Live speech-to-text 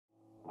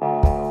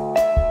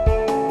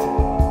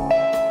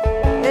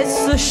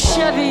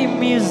Chevy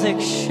Music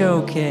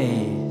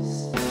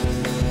Showcase.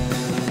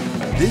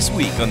 This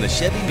week on the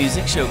Chevy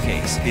Music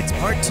Showcase, it's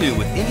part 2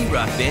 with indie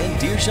rock band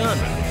Dear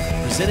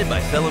Genre, presented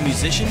by fellow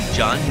musician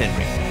John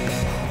Henry.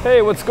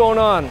 Hey, what's going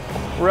on?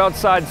 We're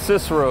outside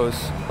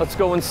Cicero's. Let's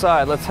go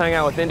inside. Let's hang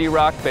out with indie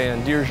rock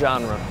band Dear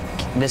Genre.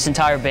 This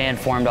entire band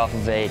formed off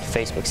of a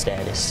Facebook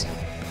status.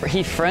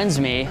 He friends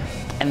me,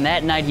 and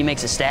that night he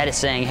makes a status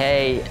saying,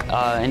 hey,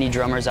 any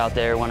drummers out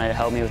there want to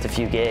help me with a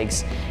few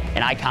gigs?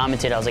 And I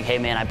commented, I was like, hey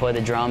man, I play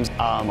the drums.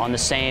 On the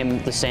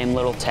same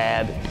little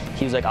tab,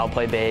 he was like, I'll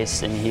play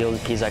bass, and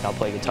he's like, I'll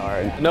play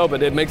guitar. No,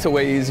 but it makes it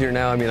way easier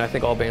now. I mean, I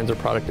think all bands are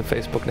product of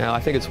Facebook now. I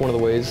think it's one of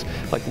the ways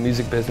like the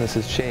music business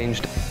has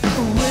changed.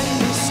 When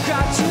you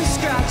scratch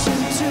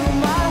into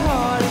my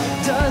heart,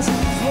 it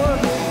doesn't work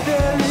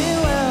very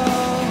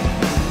well.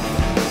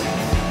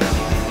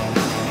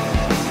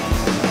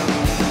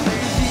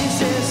 These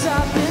days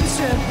I've been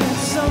tripping,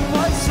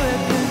 somewhat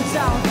slipping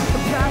down a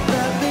path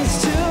that leads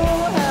to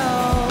hell.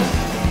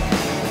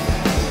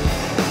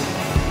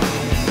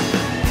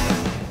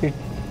 You're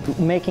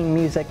making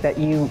music that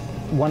you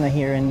want to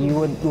hear and you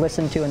would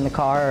listen to in the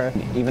car. Or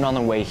even on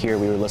the way here,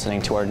 we were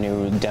listening to our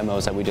new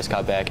demos that we just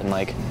got back, and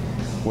like,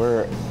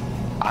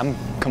 I'm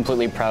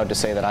completely proud to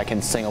say that I can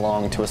sing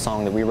along to a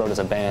song that we wrote as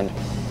a band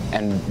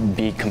and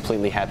be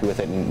completely happy with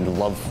it and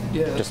love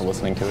just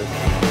listening to it.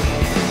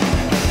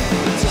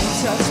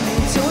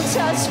 Don't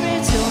touch me,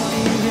 don't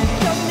even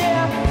come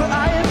near, for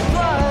I am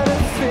but a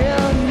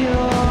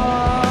failure.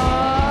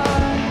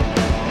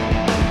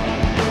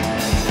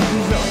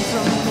 Run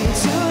from me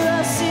to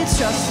the sea,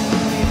 trust in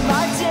me,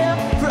 my dear,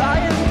 for I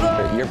am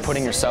but. You're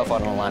putting yourself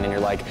out on the line and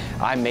you're like,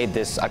 I made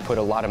this, I put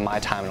a lot of my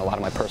time and a lot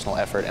of my personal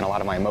effort and a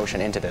lot of my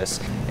emotion into this.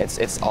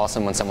 It's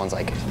awesome when someone's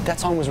like, that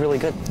song was really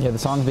good. Yeah, the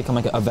songs become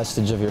like a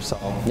vestige of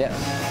yourself. Yeah.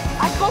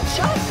 I called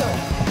shotgun.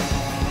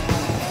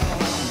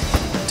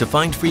 To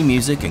find free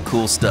music and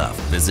cool stuff,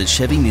 visit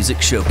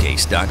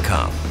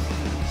ChevyMusicShowcase.com.